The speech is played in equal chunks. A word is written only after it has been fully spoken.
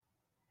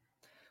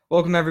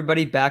Welcome,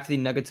 everybody, back to the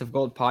Nuggets of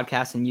Gold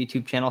podcast and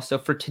YouTube channel. So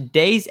for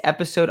today's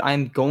episode,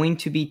 I'm going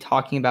to be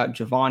talking about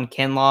Javon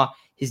Kinlaw,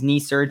 his knee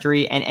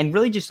surgery, and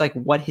really just like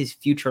what his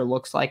future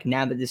looks like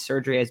now that this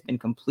surgery has been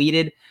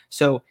completed.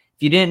 So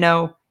if you didn't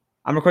know,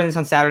 I'm recording this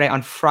on Saturday.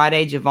 On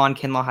Friday, Javon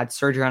Kinlaw had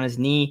surgery on his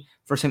knee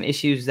for some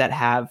issues that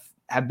have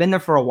been there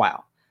for a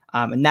while.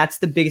 And that's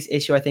the biggest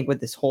issue, I think, with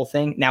this whole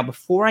thing. Now,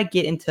 before I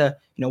get into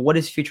what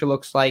his future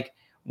looks like,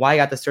 why he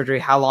got the surgery,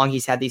 how long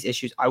he's had these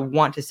issues, I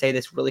want to say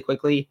this really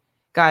quickly.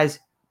 Guys,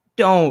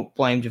 don't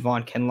blame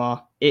Javon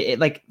Kinlaw.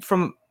 Like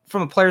from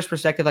a player's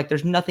perspective, like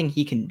there's nothing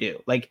he can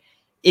do. Like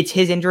it's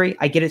his injury.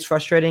 I get it's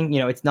frustrating.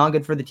 It's not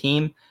good for the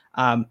team.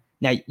 Now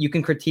you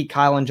can critique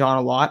Kyle and John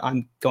a lot.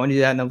 I'm going to do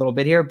that in a little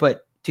bit here,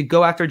 but to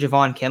go after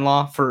Javon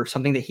Kinlaw for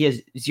something that he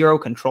has zero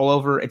control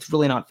over, it's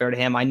really not fair to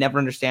him. I never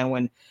understand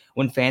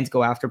when fans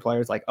go after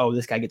players like, oh,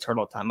 this guy gets hurt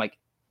all the time. Like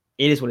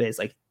it is what it is.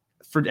 Like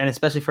and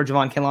especially for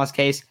Javon Kinlaw's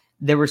case,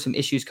 there were some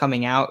issues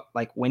coming out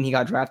like when he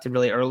got drafted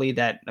really early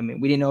that,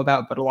 we didn't know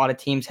about, but a lot of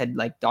teams had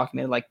like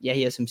documented like, yeah,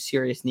 he has some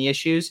serious knee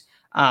issues.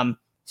 So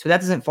that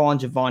doesn't fall on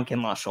Javon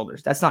Kinlaw's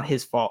shoulders. That's not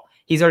his fault.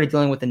 He's already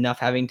dealing with enough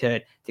having to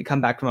come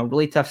back from a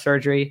really tough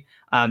surgery.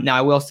 Now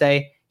I will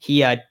say he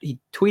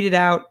tweeted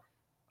out,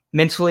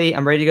 mentally,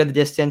 I'm ready to go the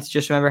distance.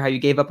 Just remember how you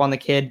gave up on the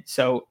kid.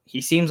 So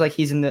he seems like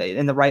he's in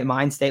the right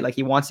mind state. Like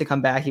he wants to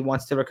come back. He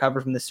wants to recover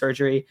from the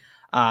surgery.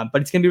 But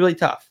it's going to be really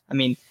tough.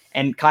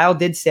 And Kyle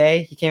did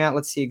say, he came out,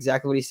 let's see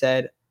exactly what he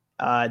said.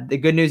 The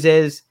good news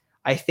is,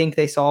 I think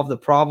they solved the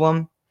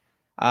problem.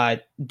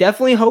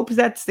 Definitely hope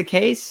that's the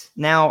case.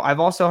 Now, I've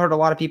also heard a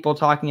lot of people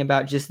talking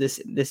about just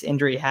this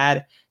injury he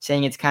had,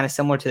 saying it's kind of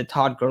similar to the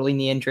Todd Gurley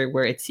knee injury,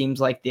 where it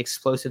seems like the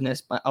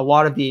explosiveness, a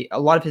lot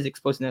of his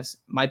explosiveness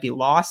might be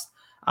lost.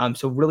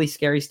 So really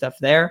scary stuff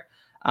there.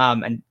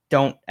 And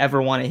don't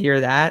ever want to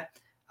hear that.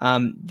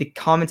 The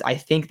comments, I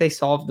think they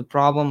solved the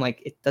problem.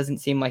 Like it doesn't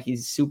seem like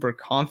he's super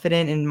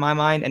confident in my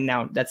mind. And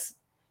now that's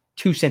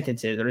two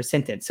sentences or a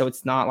sentence. So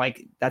it's not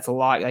like that's a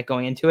lot like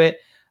going into it.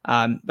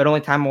 But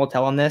only time will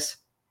tell on this.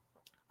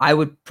 I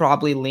would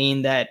probably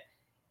lean that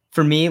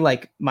for me,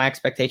 like my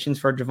expectations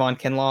for Javon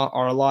Kinlaw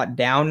are a lot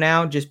down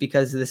now just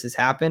because this has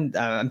happened.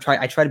 I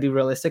try to be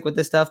realistic with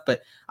this stuff,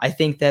 but I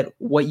think that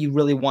what you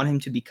really want him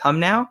to become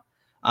now,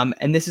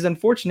 and this is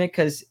unfortunate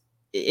because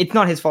it's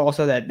not his fault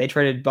also that they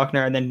traded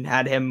Buckner and then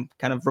had him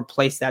kind of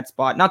replace that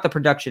spot. Not the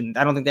production.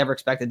 I don't think they ever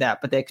expected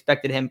that, but they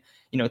expected him,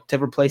 to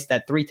replace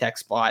that 3-tech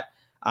spot.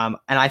 And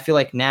I feel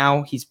like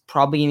now he's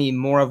probably going to be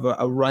more of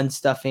a run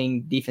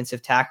stuffing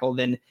defensive tackle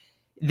than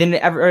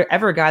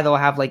ever a guy that will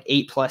have like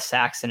 8+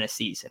 sacks in a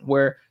season.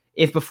 Where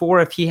if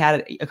he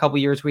had a couple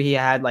years where he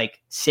had like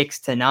 6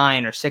 to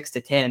 9 or 6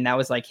 to 10, and that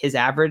was like his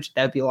average,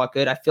 that would be a lot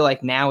good. I feel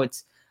like now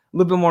it's a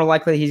little bit more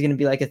likely he's going to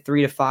be like a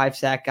 3 to 5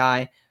 sack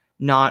guy,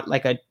 not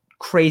like a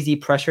crazy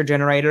pressure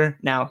generator.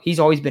 Now he's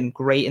always been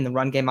great in the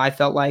run game, I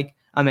felt like,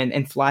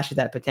 and flashed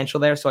that potential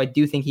there. So I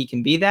do think he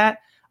can be that.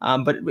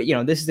 But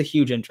this is a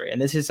huge injury, and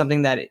this is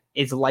something that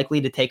is likely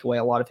to take away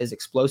a lot of his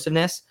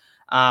explosiveness.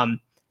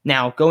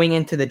 Now going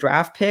into the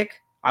draft pick,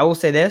 I will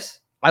say this: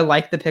 I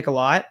like the pick a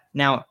lot.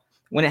 Now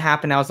when it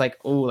happened, I was like,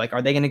 oh, like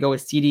are they going to go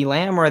with CeeDee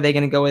Lamb or are they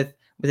going to go with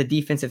a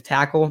defensive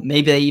tackle?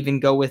 Maybe they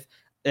even go with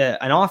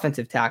an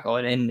offensive tackle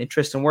and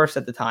Tristan Wirfs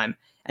at the time.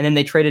 And then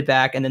they traded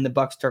back, and then the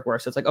Bucks took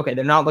Wirfs. So it's like, okay,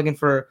 they're not looking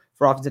for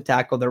offensive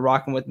tackle. They're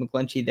rocking with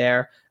McGlinchey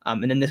there.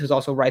 And then this was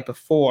also right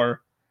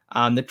before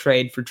the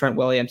trade for Trent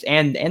Williams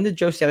and the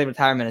Joe Staley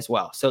retirement as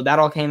well. So that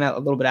all came out a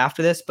little bit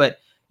after this, but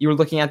you were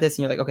looking at this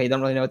and you're like, okay,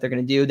 don't really know what they're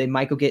going to do. They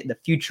might go get the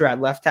future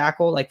at left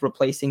tackle, like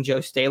replacing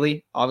Joe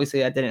Staley. Obviously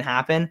that didn't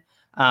happen.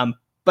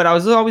 But I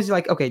was always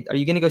like, okay, are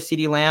you going to go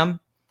CeeDee Lamb?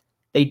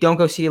 They don't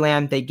go CeeDee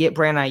Lamb. They get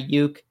Brandon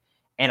Ayuk.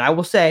 And I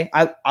will say,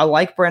 I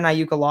like Brandon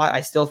Ayuk a lot.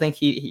 I still think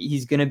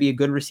he's going to be a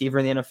good receiver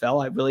in the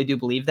NFL. I really do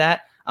believe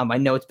that. I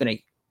know it's been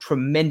a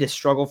tremendous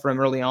struggle for him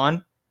early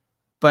on,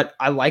 but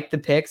I like the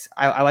picks.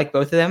 I like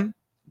both of them.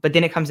 But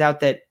then it comes out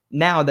that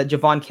now that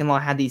Javon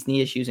Kinlaw had these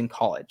knee issues in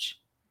college.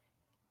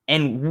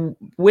 And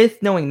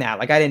with knowing that,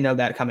 like I didn't know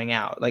that coming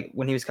out, like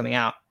when he was coming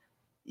out,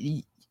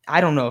 I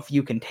don't know if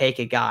you can take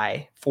a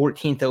guy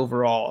 14th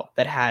overall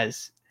that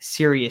has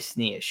serious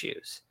knee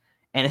issues.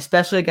 And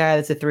especially a guy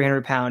that's a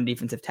 300-pound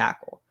defensive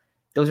tackle.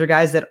 Those are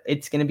guys that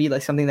it's going to be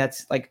like something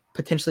that's like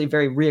potentially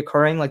very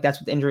reoccurring. Like that's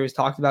what the injury was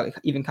talked about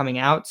even coming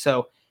out.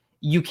 So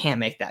you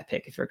can't make that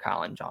pick if you're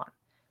Kyle and John.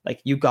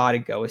 Like you got to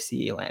go with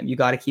CeeDee Lamb. You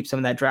got to keep some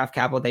of that draft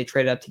capital they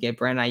traded up to get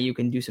Brandon Ayuk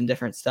and do some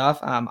different stuff.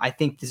 I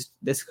think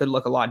this could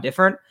look a lot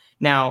different.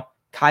 Now,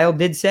 Kyle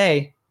did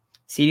say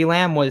CeeDee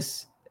Lamb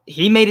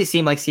he made it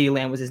seem like CeeDee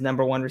Lamb was his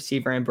number one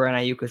receiver and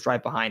Brandon Ayuk was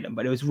right behind him,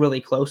 but it was really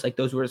close. Like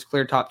those were his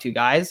clear top two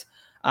guys.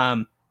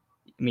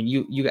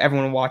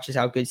 Everyone watches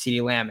how good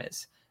CeeDee Lamb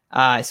is.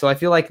 So I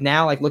feel like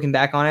now, like looking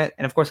back on it,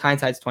 and of course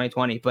hindsight's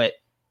 2020, but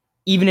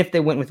even if they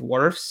went with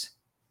Wirfs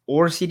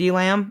or CeeDee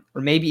Lamb,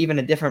 or maybe even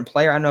a different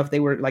player, I don't know if they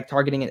were like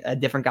targeting a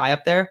different guy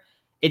up there,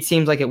 it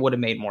seems like it would have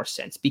made more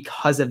sense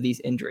because of these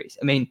injuries.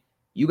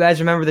 You guys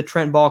remember the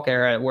Trent Balk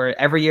era where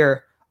every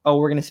year, oh,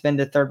 we're going to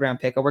spend a 3rd round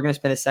pick, or we're going to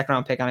spend a 2nd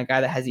round pick on a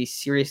guy that has these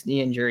serious knee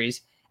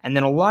injuries. And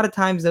then a lot of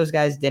times those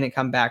guys didn't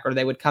come back, or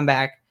they would come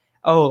back.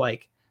 Oh,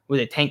 like was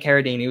it Tank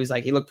Carradine?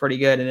 He looked pretty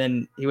good, and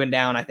then he went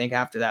down, I think,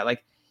 after that.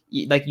 Like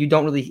you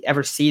don't really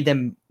ever see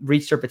them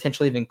reach their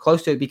potential even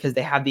close to it, because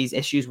they have these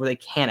issues where they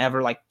can't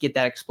ever like get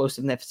that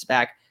explosiveness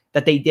back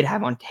that they did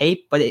have on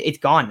tape, but it's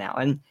gone now.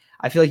 And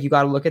I feel like you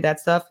got to look at that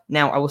stuff.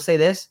 Now, I will say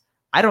this.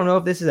 I don't know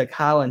if this is a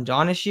Kyle and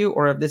John issue,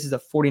 or if this is a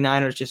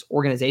 49ers just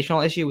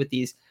organizational issue with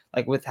these,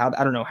 like with how,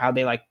 I don't know how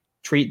they like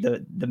treat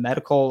the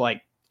medical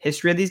like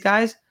history of these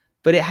guys,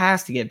 but it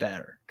has to get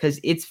better, because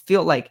it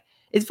felt like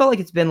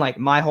it's been like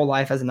my whole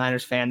life as a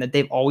Niners fan that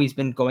they've always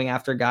been going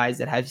after guys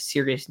that have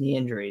serious knee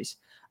injuries.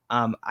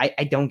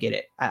 I don't get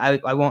it.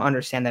 I won't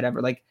understand that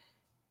ever. Like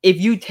if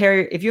you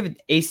have an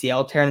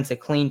ACL tear and it's a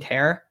clean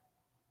tear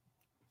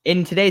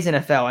in today's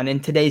NFL and in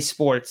today's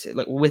sports,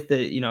 like with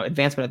the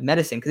advancement of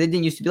medicine, because it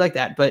didn't used to be like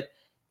that, but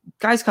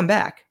guys come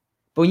back.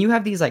 But when you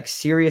have these like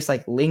serious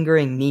like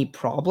lingering knee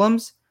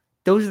problems,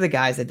 those are the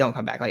guys that don't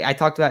come back. Like I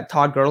talked about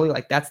Todd Gurley,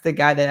 like that's the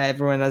guy that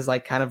everyone has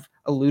like kind of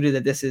alluded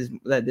that this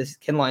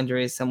Kinlaw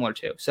injury is similar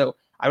to. So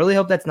I really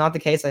hope that's not the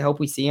case. I hope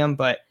we see him,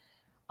 but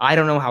I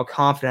don't know how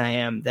confident I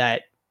am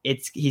that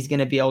he's going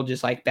to be able to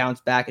just like bounce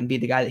back and be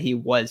the guy that he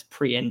was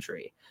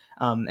pre-injury.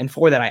 And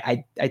for that,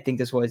 I think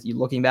this was, you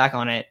looking back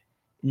on it,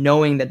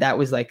 knowing that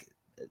was like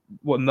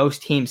what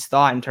most teams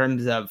thought in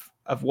terms of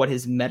what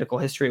his medical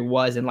history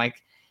was, and like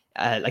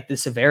the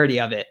severity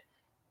of it,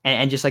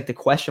 and just like the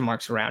question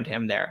marks around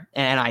him there.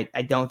 And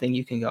I don't think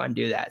you can go and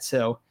do that.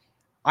 So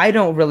I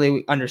don't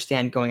really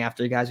understand going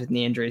after guys with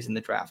knee injuries in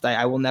the draft.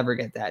 I will never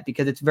get that,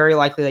 because it's very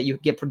likely that you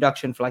get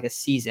production for like a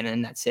season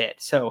and that's it.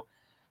 So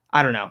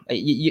I don't know.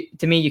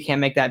 To me, you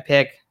can't make that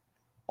pick.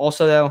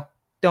 Also, though,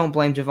 don't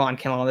blame Javon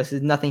Kinlaw. This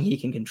is nothing he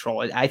can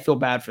control. I feel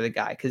bad for the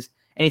guy, because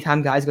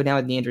anytime guys go down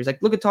with knee injuries,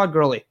 like look at Todd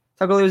Gurley.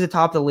 Todd Gurley was the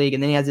top of the league,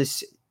 and then he has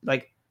this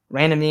like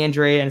random knee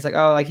injury, and it's like,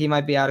 oh, like he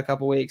might be out a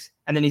couple weeks,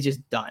 and then he's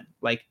just done.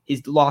 Like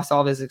he's lost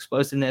all of his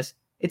explosiveness.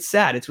 It's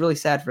sad. It's really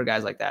sad for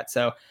guys like that.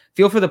 So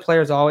feel for the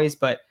players always,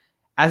 but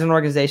as an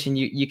organization,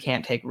 you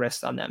can't take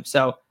risks on them.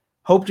 So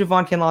hope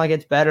Javon Kinlaw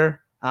gets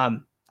better.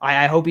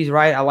 I hope he's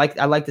right. I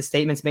like the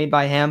statements made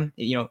by him.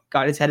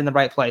 Got his head in the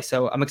right place.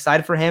 So I'm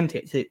excited for him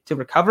to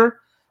recover.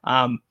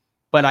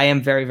 But I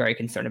am very, very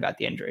concerned about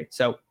the injury.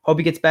 So hope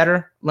he gets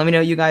better. Let me know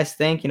what you guys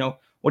think.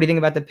 What do you think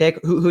about the pick?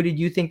 Who did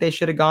you think they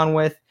should have gone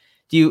with?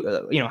 Do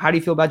you, how do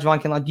you feel about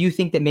Javon Kinlaw? Do you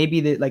think that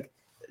maybe the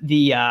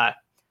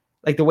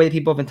way that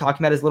people have been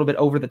talking about is a little bit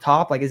over the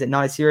top? Like, is it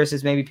not as serious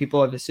as maybe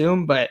people have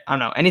assumed? But I don't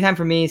know. Anytime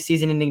for me,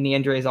 season-ending knee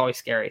injury is always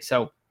scary.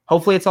 So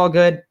hopefully it's all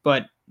good,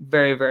 but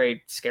very,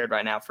 very scared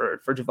right now for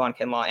Javon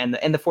Kinlaw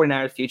and the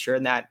 49ers future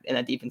in that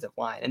defensive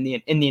line and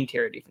in the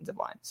interior defensive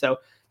line. So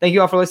thank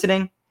you all for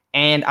listening,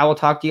 and I will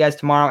talk to you guys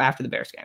tomorrow after the Bears game.